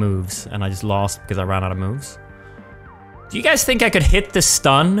refill my moves, and I just lost because I ran out of moves. Do you guys think I could hit the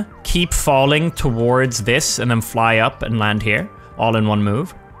stun, keep falling towards this, and then fly up and land here? All in one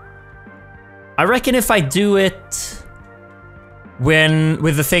move? I reckon if I do it...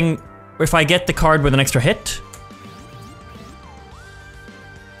 with the thing... if I get the card with an extra hit...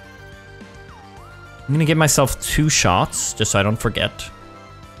 I'm gonna give myself 2 shots, just so I don't forget.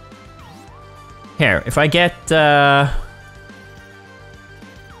 Here, if I get, let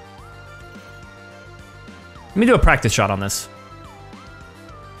me do a practice shot on this.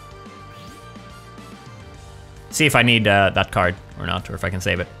 See if I need that card or not, or if I can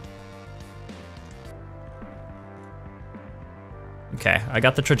save it. Okay, I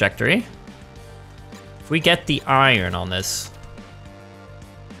got the trajectory. If we get the iron on this...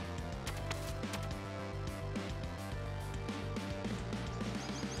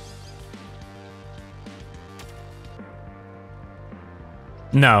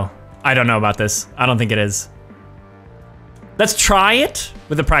 No, I don't know about this. I don't think it is. Let's try it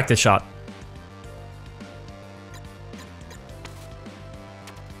with a practice shot.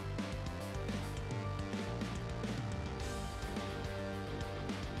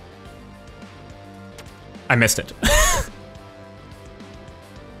 I missed it.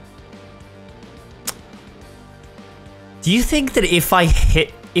 Do you think that if I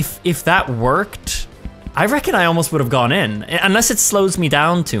hit, if that worked, I reckon I almost would have gone in, unless it slows me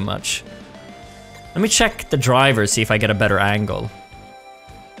down too much. Let me check the driver, see if I get a better angle.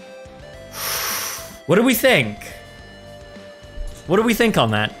 What do we think? What do we think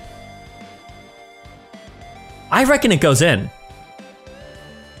on that? I reckon it goes in.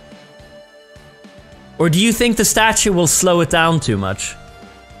 Or do you think the statue will slow it down too much?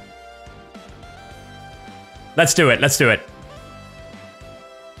 Let's do it, let's do it.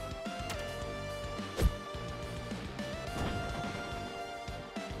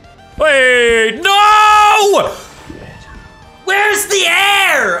 Wait, no! Where's the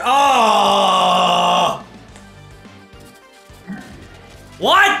air? Oh!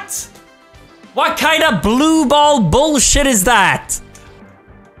 What? What kind of blue ball bullshit is that?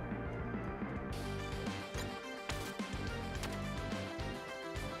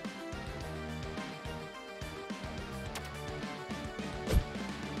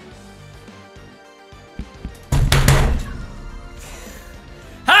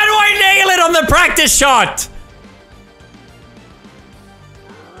 On the practice shot!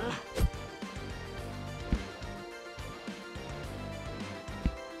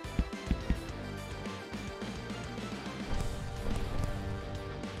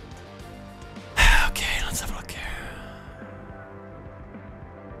 Okay, let's have a look here.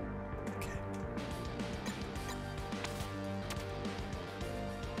 Okay.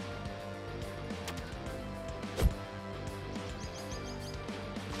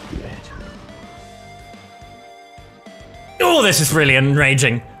 Oh, this is really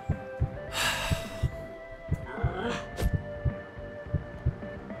enraging.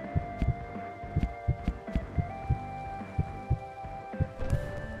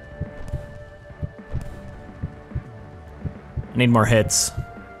 I need more hits.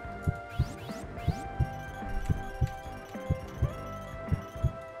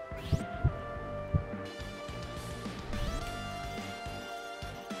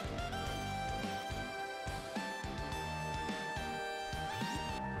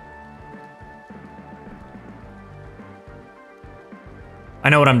 I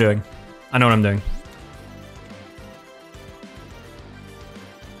know what I'm doing. I know what I'm doing.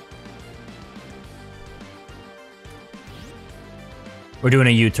 We're doing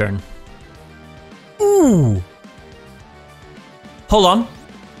a U-turn. Ooh! Hold on.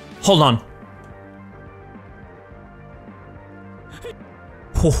 Hold on.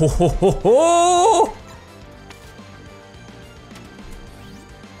 Ho ho ho ho ho!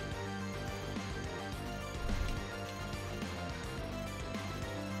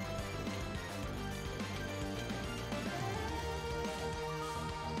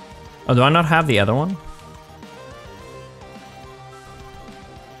 Oh, do I not have the other one?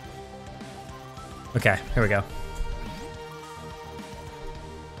 Okay, here we go.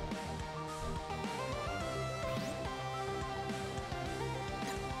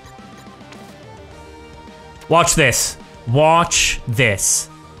 Watch this. Watch this.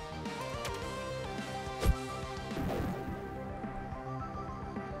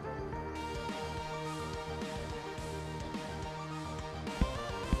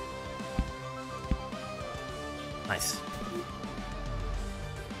 Nice.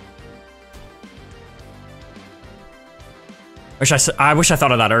 I wish I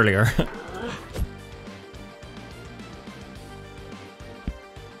thought of that earlier.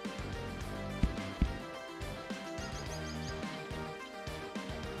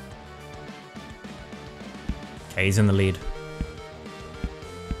 Okay, he's in the lead.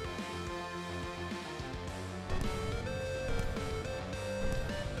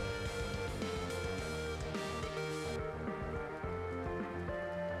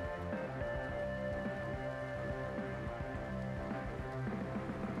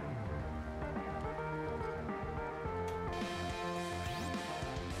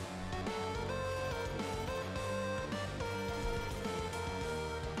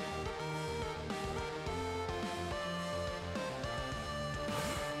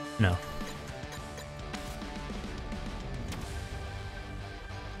 No.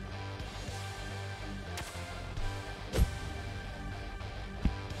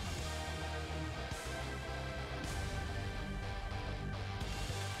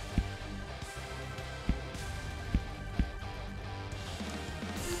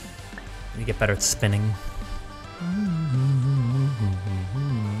 You get better at spinning.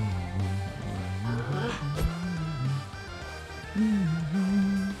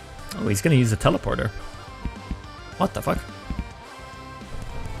 Oh, he's gonna use a teleporter. What the fuck?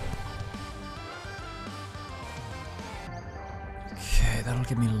 Okay, that'll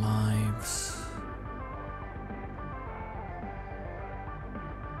give me lives.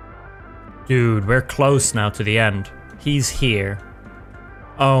 Dude, we're close now to the end. He's here.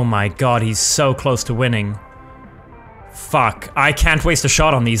 Oh my god, he's so close to winning. Fuck, I can't waste a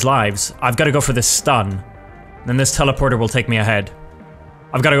shot on these lives. I've got to go for this stun. Then this teleporter will take me ahead.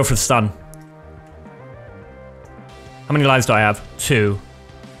 I've got to go for the stun. How many lives do I have? 2.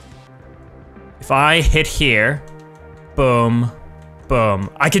 If I hit here, boom, boom.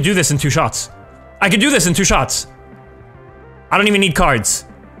 I could do this in 2 shots. I could do this in 2 shots. I don't even need cards.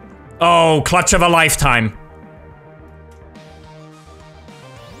 Oh, clutch of a lifetime.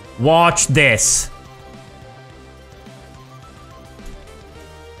 Watch this.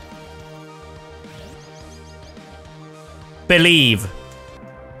 Believe.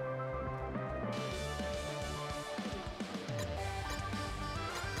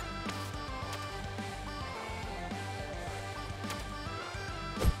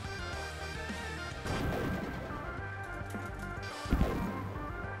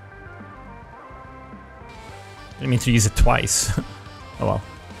 Didn't mean to use it twice. Oh well.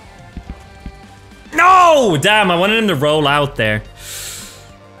 No! Damn, I wanted him to roll out there.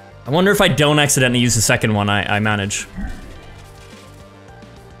 I wonder if I don't accidentally use the second one, I manage.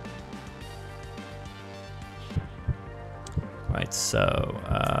 Right, so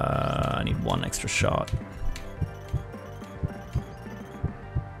I need 1 extra shot.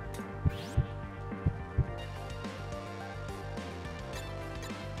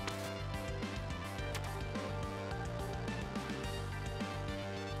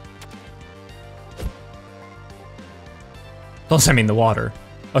 Don't send me in the water.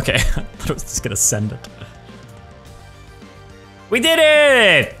 Okay, I thought I was just gonna send it. We did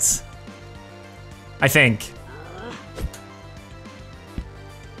it! I think.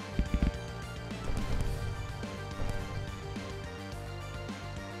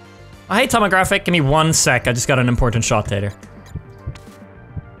 Hey, Tomographic, give me 1 sec. I just got an important shot later.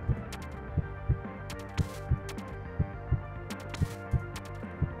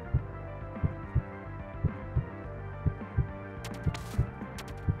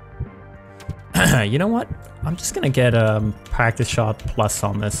 You know what? I'm just gonna get a practice shot plus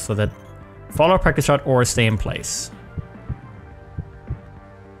on this so that follow practice shot or stay in place.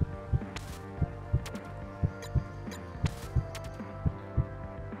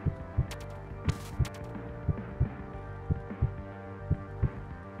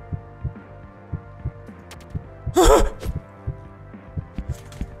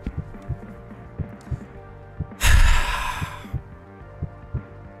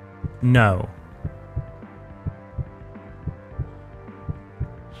 No.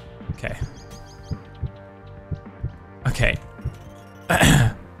 Okay. Okay.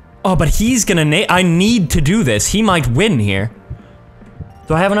 Oh, but he's gonna I need to do this. He might win here.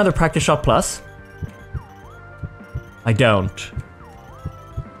 Do I have another practice shot plus? I don't.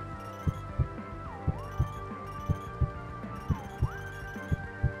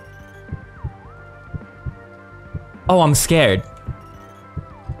 Oh, I'm scared.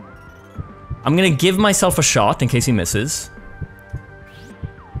 I'm gonna give myself a shot in case he misses.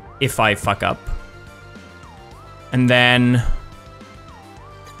 If I fuck up. And then...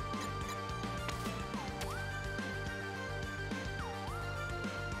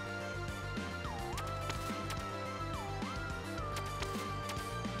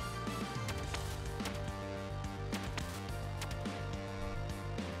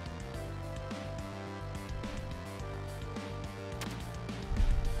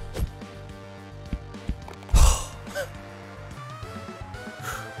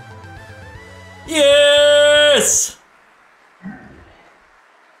 Yes!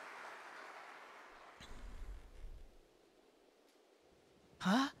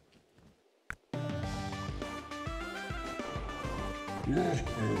 Huh?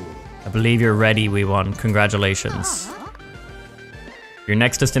 I believe you're ready, we won. Congratulations. Your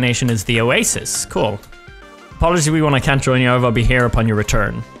next destination is the Oasis. Cool. Apologies, we won. I can't join you. I'll be here upon your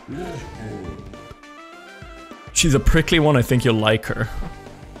return. She's a prickly one. I think you'll like her.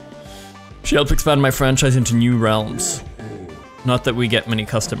 She helped expand my franchise into new realms. Not that we get many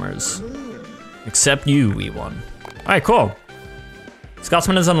customers. Except you, we won. Alright, cool.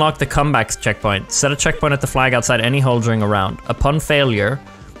 Scotsman has unlocked the comebacks checkpoint. Set a checkpoint at the flag outside any hole during a round. Upon failure,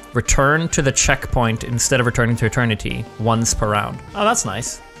 return to the checkpoint instead of returning to eternity once per round. Oh, that's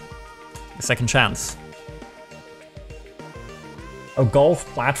nice. A second chance. A golf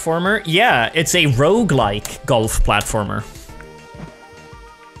platformer? Yeah, it's a roguelike golf platformer.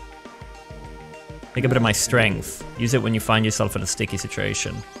 Take a bit of my strength. Use it when you find yourself in a sticky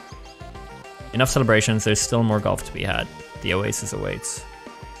situation. Enough celebrations, there's still more golf to be had. The Oasis awaits.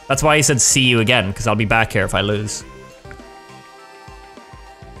 That's why he said see you again, because I'll be back here if I lose.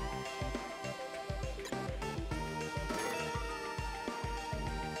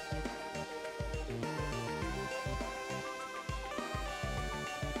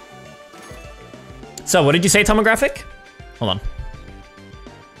 So, what did you say, Tomographic? Hold on.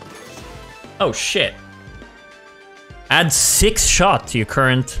 Oh, shit. Add 6 shots to your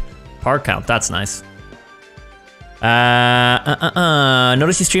current par count. That's nice.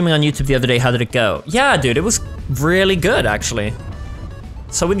 Noticed you streaming on YouTube the other day. How did it go? Yeah, dude, it was really good, actually.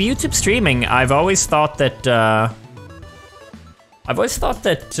 So with YouTube streaming, I've always thought that, the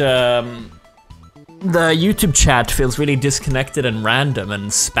YouTube chat feels really disconnected and random and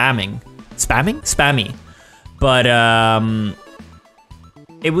spamming. Spammy. But,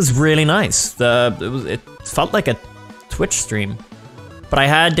 it was really nice. It felt like a Twitch stream. But I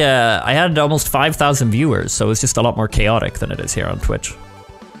had almost 5,000 viewers, so it was just a lot more chaotic than it is here on Twitch.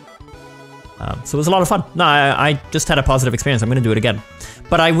 So it was a lot of fun. No, I just had a positive experience. I'm gonna do it again.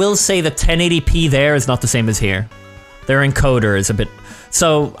 But I will say that 1080p there is not the same as here. Their encoder is a bit...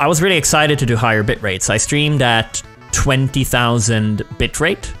 So I was really excited to do higher bit rates. I streamed at 20,000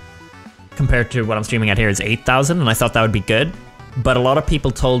 bitrate, compared to what I'm streaming at here is 8,000, and I thought that would be good. But a lot of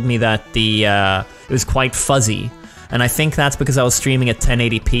people told me that it was quite fuzzy. And I think that's because I was streaming at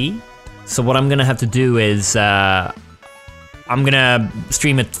 1080p. So what I'm gonna have to do is, I'm gonna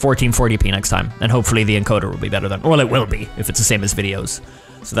stream at 1440p next time. And hopefully the encoder will be better then. Well, it will be, if it's the same as videos.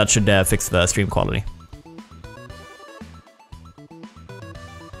 So that should fix the stream quality.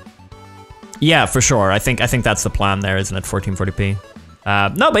 Yeah, for sure. I think that's the plan there, isn't it? 1440p.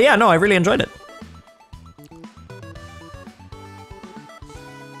 No, but yeah, no, I really enjoyed it.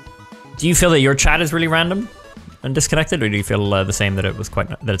 Do you feel that your chat is really random and disconnected, or do you feel the same that it's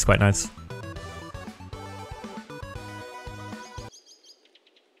quite nice?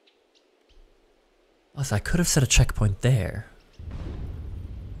 Because I could have set a checkpoint there.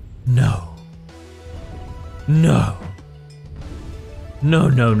 No. No. No,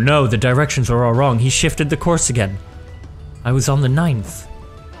 no, no, the directions are all wrong. He shifted the course again. I was on the 9th.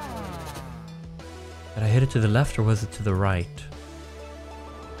 Did I hit it to the left or was it to the right?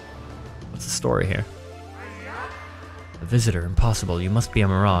 What's the story here? A visitor, impossible, you must be a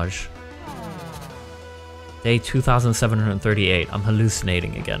mirage. Day 2738, I'm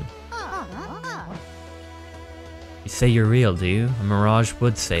hallucinating again. You say you're real, do you? A mirage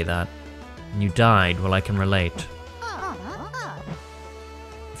would say that. And you died, well I can relate. I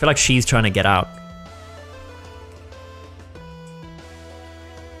feel like she's trying to get out.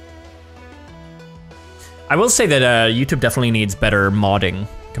 I will say that YouTube definitely needs better modding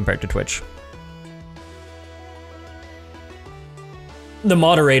compared to Twitch. The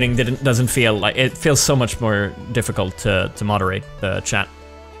moderating doesn't feel like, it feels so much more difficult to moderate the chat.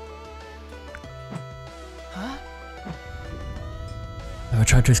 Huh? Have I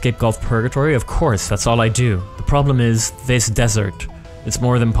tried to escape Golf Purgatory? Of course, that's all I do. The problem is this desert. It's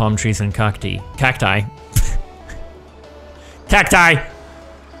more than palm trees and cacti. Cacti. Cacti!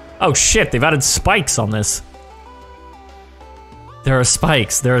 Oh shit, they've added spikes on this. There are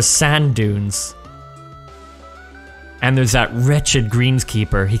spikes, there are sand dunes. And there's that wretched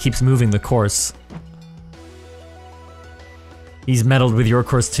greenskeeper. He keeps moving the course. He's meddled with your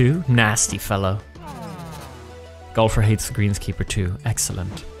course too? Nasty fellow. Golfer hates the greenskeeper too.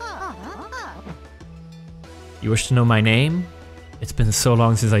 Excellent. You wish to know my name? It's been so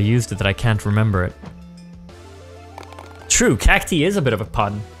long since I used it that I can't remember it. True, cacti is a bit of a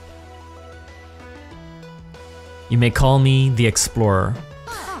pun. You may call me the Explorer.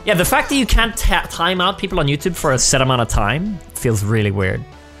 Yeah, the fact that you can't time out people on YouTube for a set amount of time feels really weird.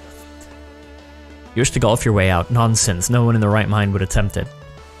 You wish to golf your way out. Nonsense. No one in their right mind would attempt it.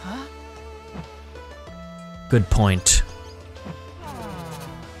 Huh? Good point.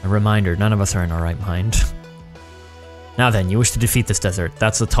 A reminder, none of us are in our right mind. Now then, you wish to defeat this desert.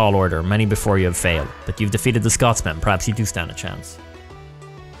 That's a tall order. Many before you have failed. But you've defeated the Scotsmen. Perhaps you do stand a chance.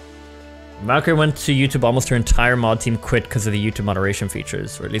 Valkyrie went to YouTube, almost her entire mod team quit because of the YouTube moderation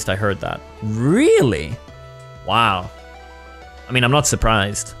features, or at least I heard that. Really? Wow. I mean, I'm not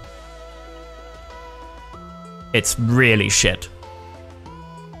surprised. It's really shit.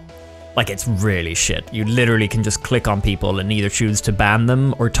 Like, it's really shit. You literally can just click on people and either choose to ban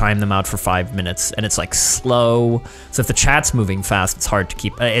them or time them out for 5 minutes, and it's like slow. So if the chat's moving fast, it's hard to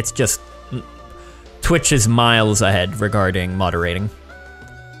keep. It's just, Twitch is miles ahead regarding moderating.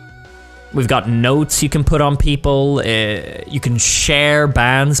 We've got notes you can put on people. You can share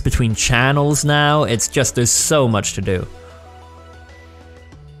bans between channels now. It's just, there's so much to do.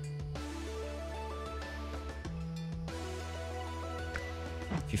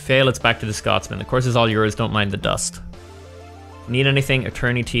 If you fail, it's back to the Scotsman. The course is all yours, don't mind the dust. If you need anything,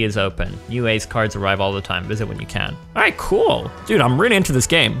 Eternity is open. New Ace cards arrive all the time. Visit when you can. All right, cool. Dude, I'm really into this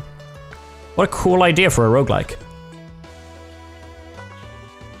game. What a cool idea for a roguelike.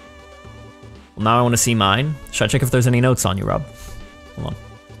 Well, now I want to see mine. Should I check if there's any notes on you, Rob? Hold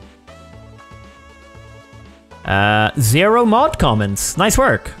on. 0 mod comments. Nice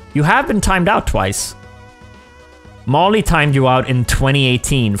work. You have been timed out twice. Molly timed you out in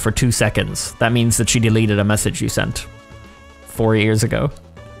 2018 for 2 seconds. That means that she deleted a message you sent 4 years ago.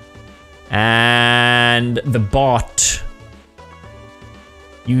 And the bot,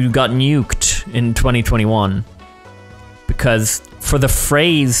 you got nuked in 2021 because for the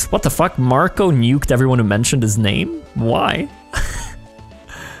phrase, what the fuck, Marco nuked everyone who mentioned his name? Why?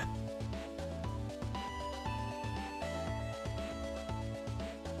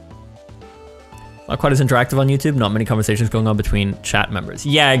 Not quite as interactive on YouTube, not many conversations going on between chat members.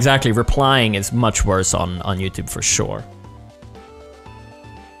 Yeah, exactly, replying is much worse on YouTube for sure.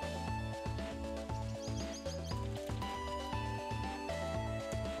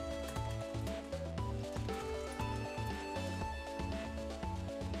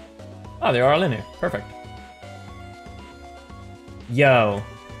 Oh, they're all in here, perfect. Yo.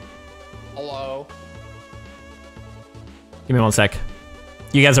 Hello. Give me 1 sec.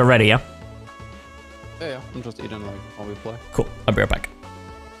 You guys are ready, yeah? Yeah, I'm just eating like while we play. Cool, I'll be right back.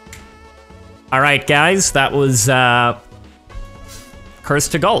 All right, guys, that was Curse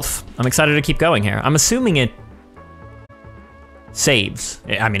to Golf. I'm excited to keep going here. I'm assuming it saves.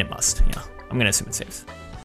 I mean, it must, yeah. I'm gonna assume it saves.